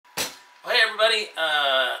everybody.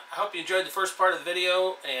 I hope you enjoyed the first part of the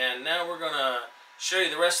video, and now we're going to show you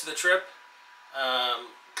the rest of the trip.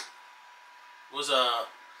 It was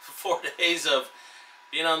 4 days of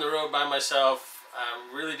being on the road by myself.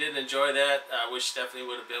 I really did enjoy that. I wish Stephanie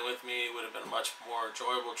would have been with me. It would have been a much more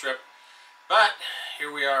enjoyable trip. But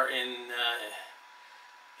here we are in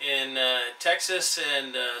Texas,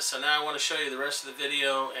 and so now I want to show you the rest of the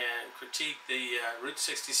video and critique the Route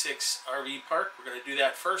 66 RV park. We're going to do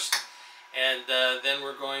that first, and then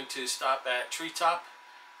we're going to stop at Treetop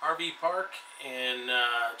RV Park in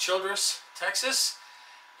Childress, Texas,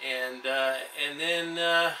 and then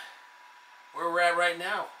where we're at right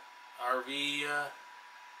now, RV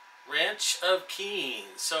Ranch of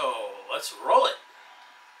Keene. So let's roll it.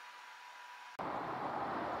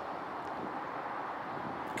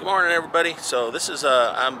 Good morning, everybody. So this is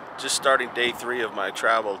I'm just starting day 3 of my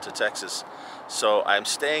travel to Texas. So I'm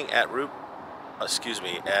staying at Route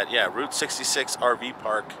 66 RV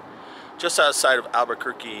Park, just outside of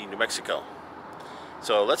Albuquerque, New Mexico.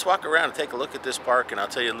 So let's walk around and take a look at this park, and I'll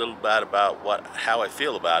tell you a little bit about how I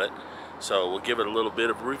feel about it. So we'll give it a little bit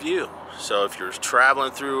of a review. So if you're traveling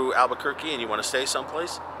through Albuquerque and you want to stay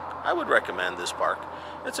someplace, I would recommend this park.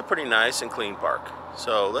 It's a pretty nice and clean park.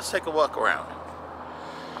 So let's take a walk around.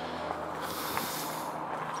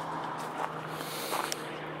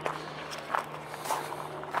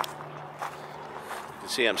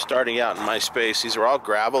 See, I'm starting out in my space. These are all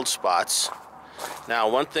graveled spots. Now,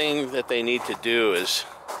 one thing that they need to do is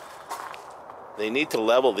they need to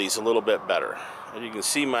level these a little bit better. And you can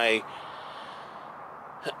see my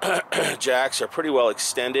jacks are pretty well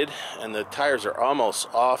extended, and the tires are almost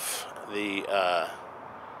off the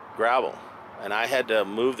gravel. And I had to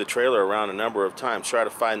move the trailer around a number of times, try to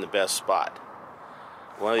find the best spot.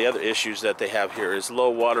 One of the other issues that they have here is low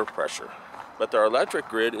water pressure, but their electric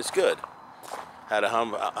grid is good. Had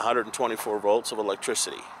 124 volts of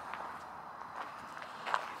electricity.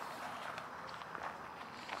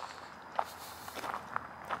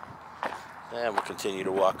 And we'll continue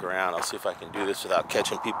to walk around. I'll see if I can do this without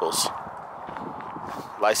catching people's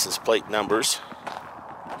license plate numbers.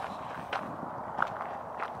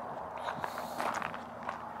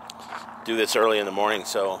 Do this early in the morning,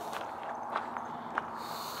 so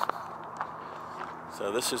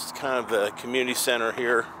this is kind of the community center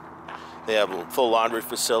here. They have full laundry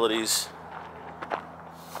facilities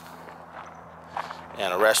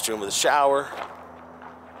and a restroom with a shower.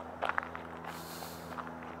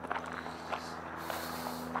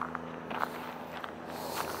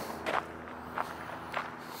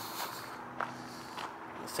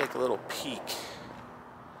 Let's take a little peek.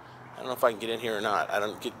 I don't know if I can get in here or not.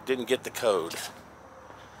 Didn't get the code,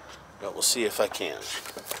 but we'll see if I can.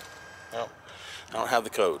 No, I don't have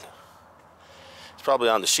the code. It's probably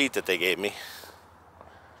on the sheet that they gave me.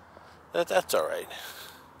 That's all right.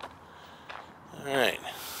 All right.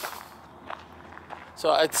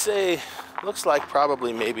 So I'd say, looks like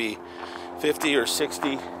probably maybe 50 or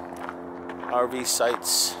 60 RV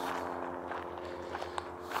sites.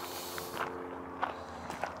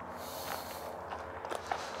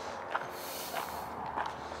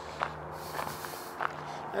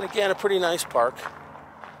 And again, a pretty nice park.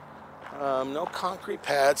 No concrete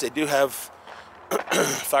pads. They do have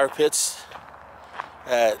fire pits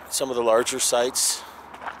at some of the larger sites.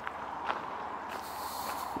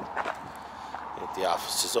 If the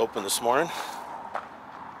office is open this morning.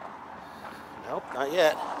 Nope, not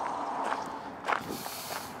yet.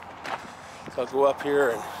 So I'll go up here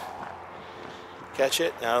and catch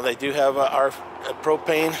it. Now they do have a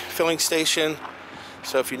propane filling station,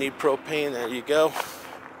 so if you need propane, there you go.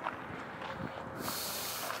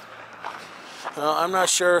 I'm not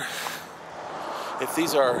sure if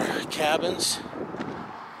these are cabins.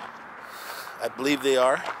 I believe they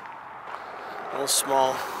are. A little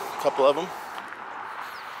small, couple of them.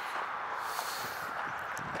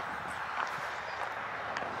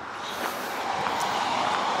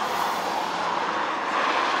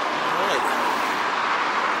 Alright.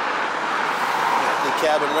 The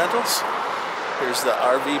cabin rentals. Here's the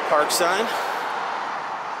RV park sign.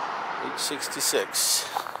 Route 66.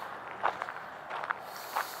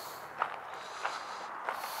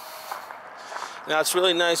 Now it's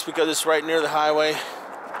really nice because it's right near the highway,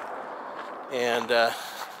 and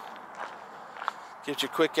gives you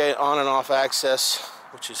quick on and off access,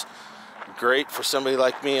 which is great for somebody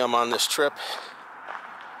like me. I'm on this trip,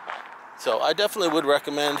 so I definitely would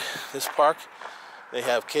recommend this park. They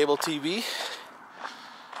have cable TV,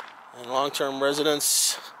 and long-term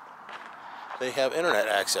residents, they have internet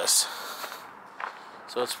access,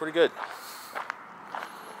 so it's pretty good.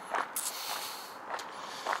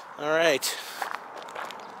 All right.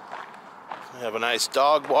 We have a nice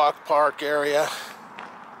dog walk park area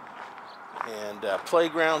and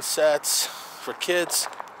playground sets for kids.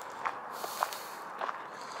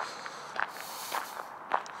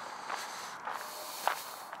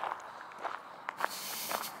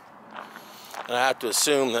 And I have to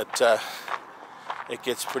assume that it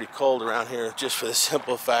gets pretty cold around here, just for the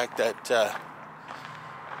simple fact that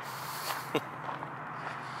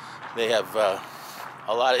they have a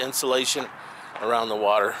lot of insulation around the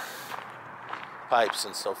water pipes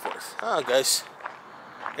and so forth. Oh, guys,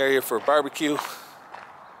 area for barbecue.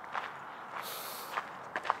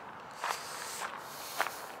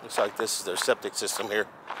 Looks like this is their septic system here.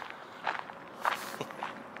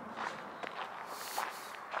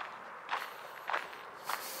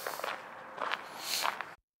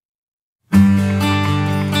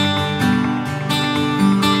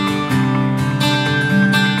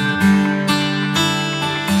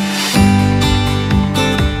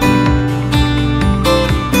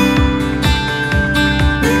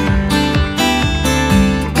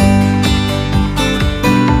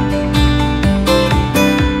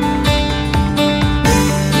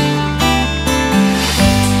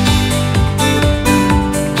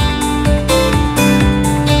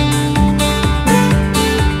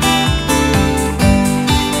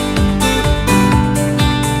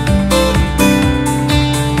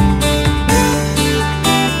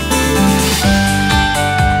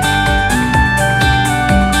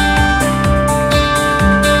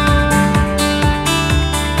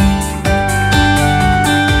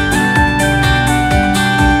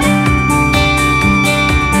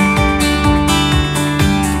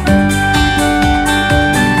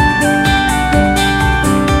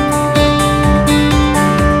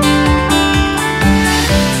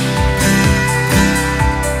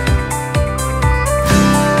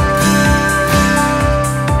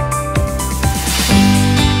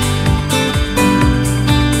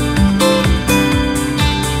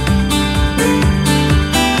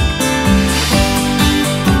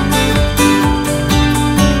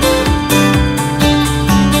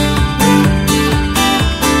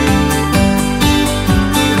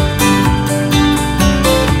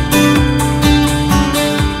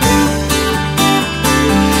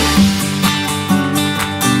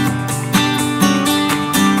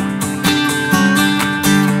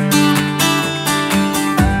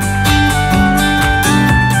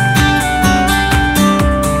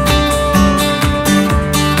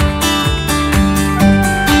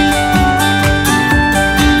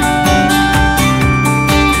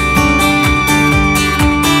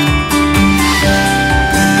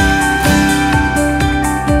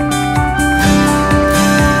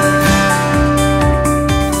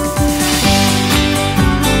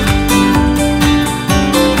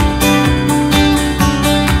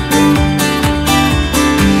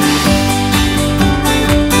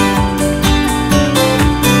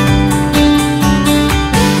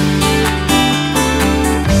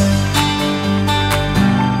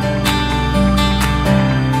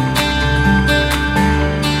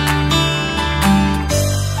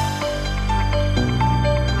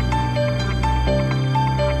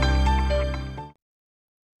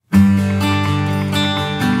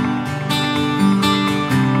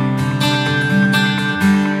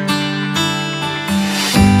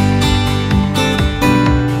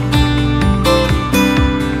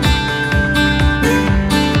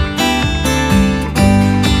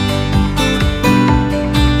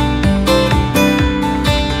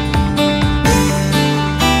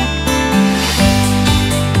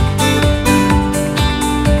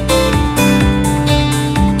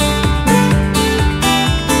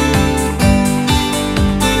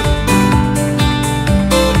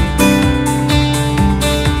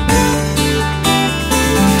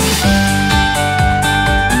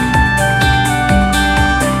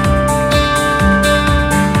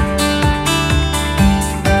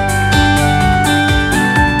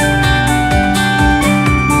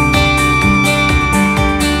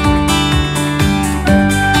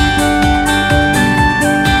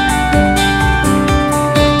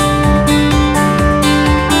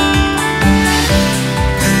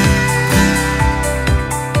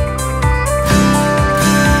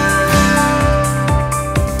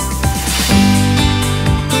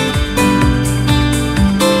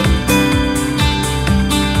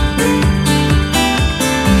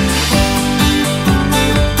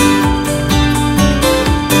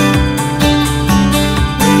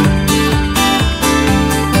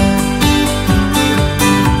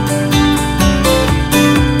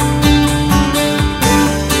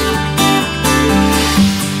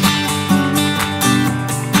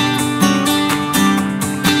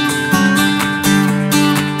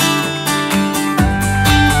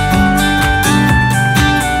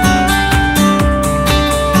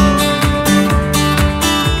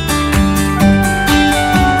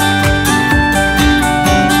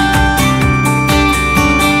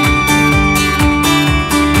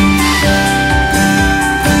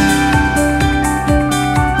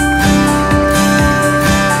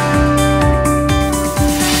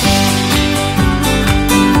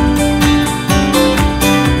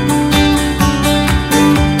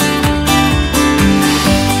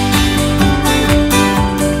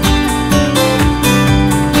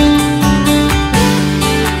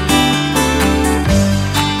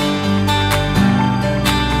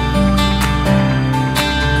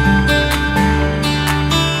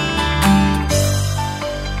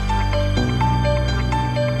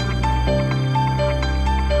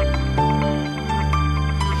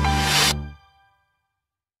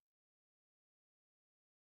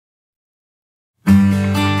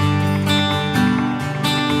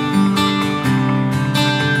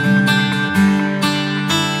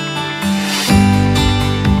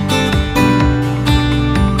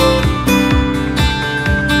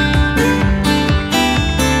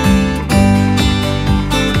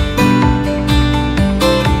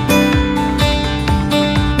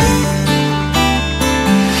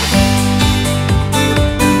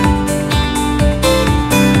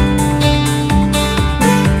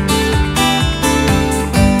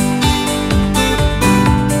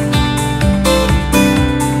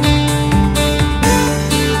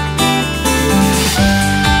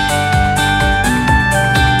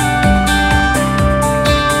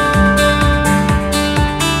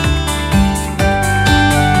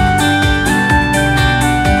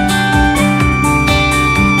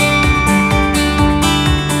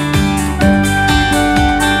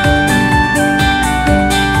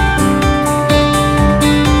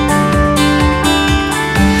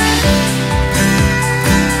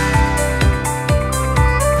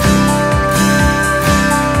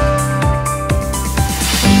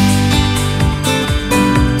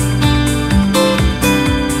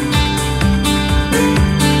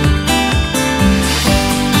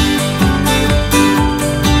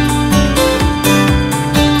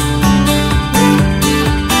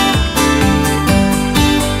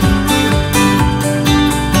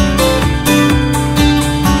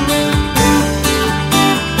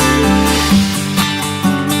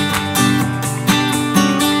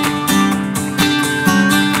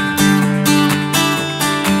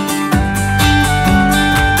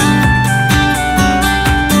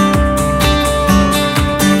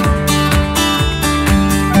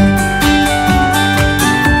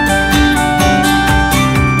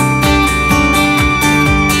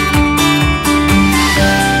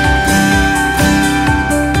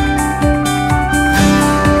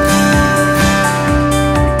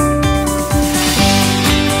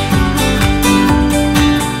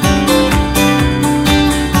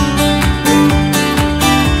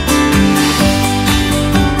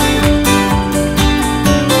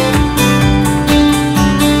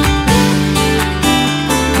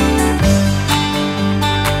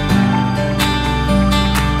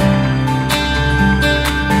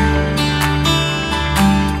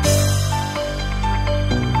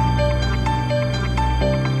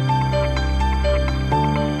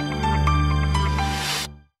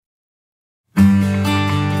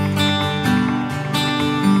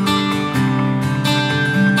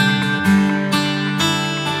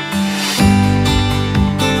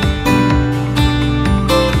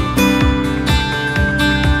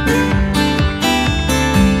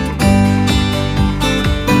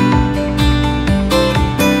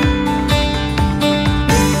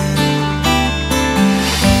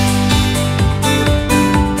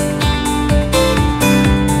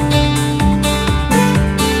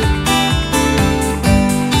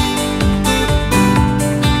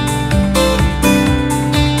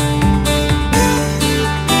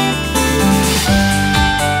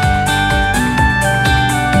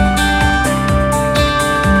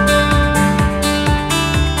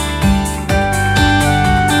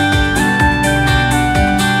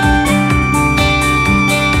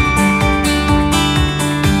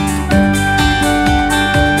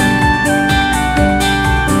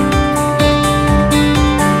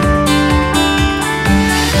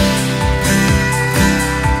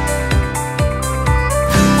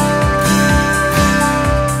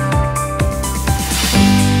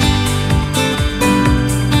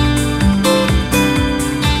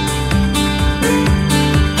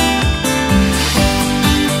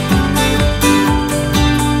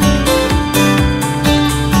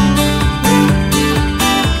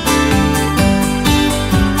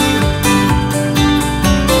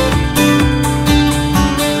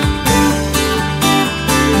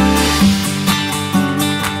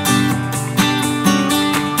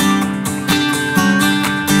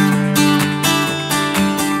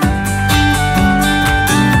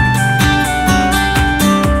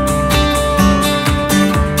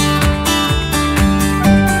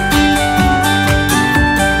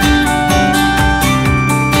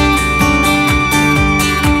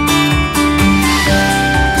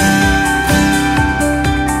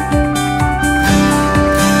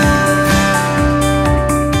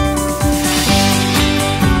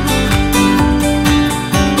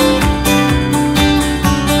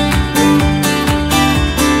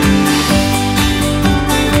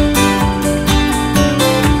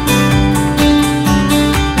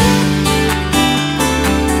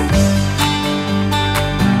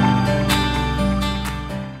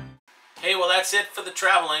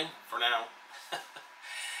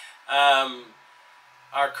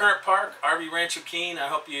 Our current park, RV Rancho Keene, I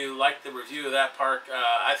hope you liked the review of that park.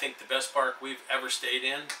 I think the best park we've ever stayed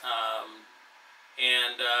in.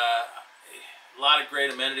 And a lot of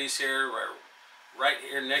great amenities here. We're right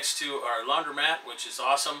here next to our laundromat, which is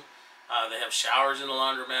awesome. They have showers in the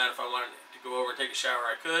laundromat. If I wanted to go over and take a shower,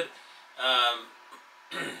 I could.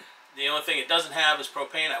 The only thing it doesn't have is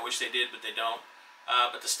propane. I wish they did, but they don't.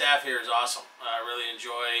 But the staff here is awesome. I really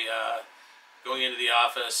enjoy going into the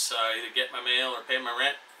office, either get my mail or pay my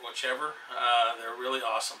rent, whichever. They're really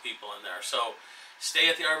awesome people in there. So stay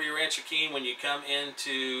at the RV Rancho Keene when you come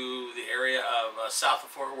into the area of south of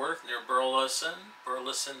Fort Worth, near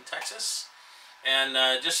Burleson, Texas. And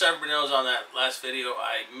just so everybody knows, on that last video,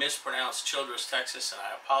 I mispronounced Childress, Texas, and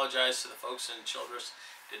I apologize to the folks in Childress.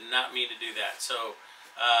 Did not mean to do that. So,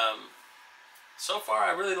 so far,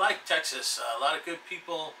 I really like Texas. A lot of good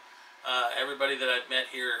people. Everybody that I've met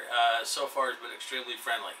here so far has been extremely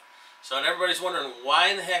friendly. So, and everybody's wondering, why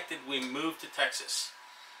in the heck did we move to Texas?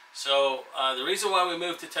 So, the reason why we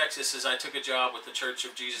moved to Texas is I took a job with the Church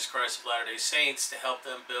of Jesus Christ of Latter-day Saints to help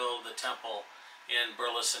them build the temple in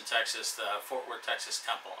Burleson, Texas, the Fort Worth, Texas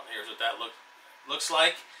temple. And here's what that looks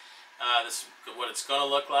like. This is what it's going to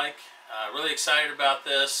look like. Really excited about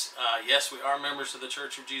this. Yes, we are members of the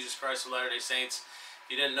Church of Jesus Christ of Latter-day Saints.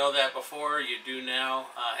 If you didn't know that before, you do now.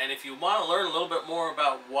 And if you want to learn a little bit more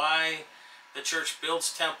about why the church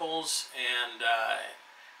builds temples and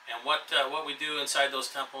what we do inside those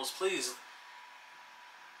temples, please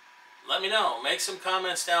let me know. Make some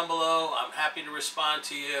comments down below. I'm happy to respond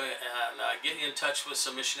to you and get you in touch with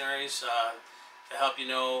some missionaries to help you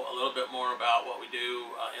know a little bit more about what we do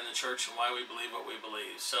in the church and why we believe what we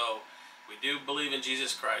believe. So we do believe in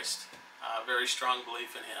Jesus Christ. Very strong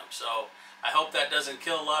belief in Him. So I hope that doesn't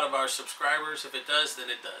kill a lot of our subscribers. If it does, then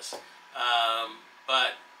it does.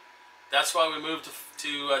 But that's why we moved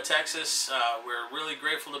to Texas. We're really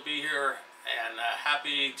grateful to be here and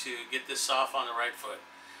happy to get this off on the right foot.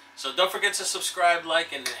 So don't forget to subscribe,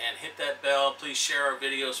 like, and hit that bell. Please share our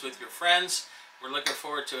videos with your friends. We're looking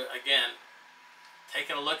forward to, again,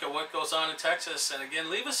 taking a look at what goes on in Texas. And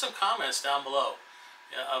again, leave us some comments down below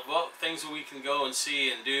of what things we can go and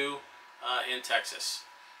see and do in Texas.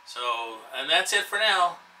 So, and that's it for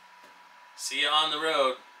now. See you on the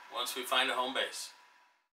road once we find a home base.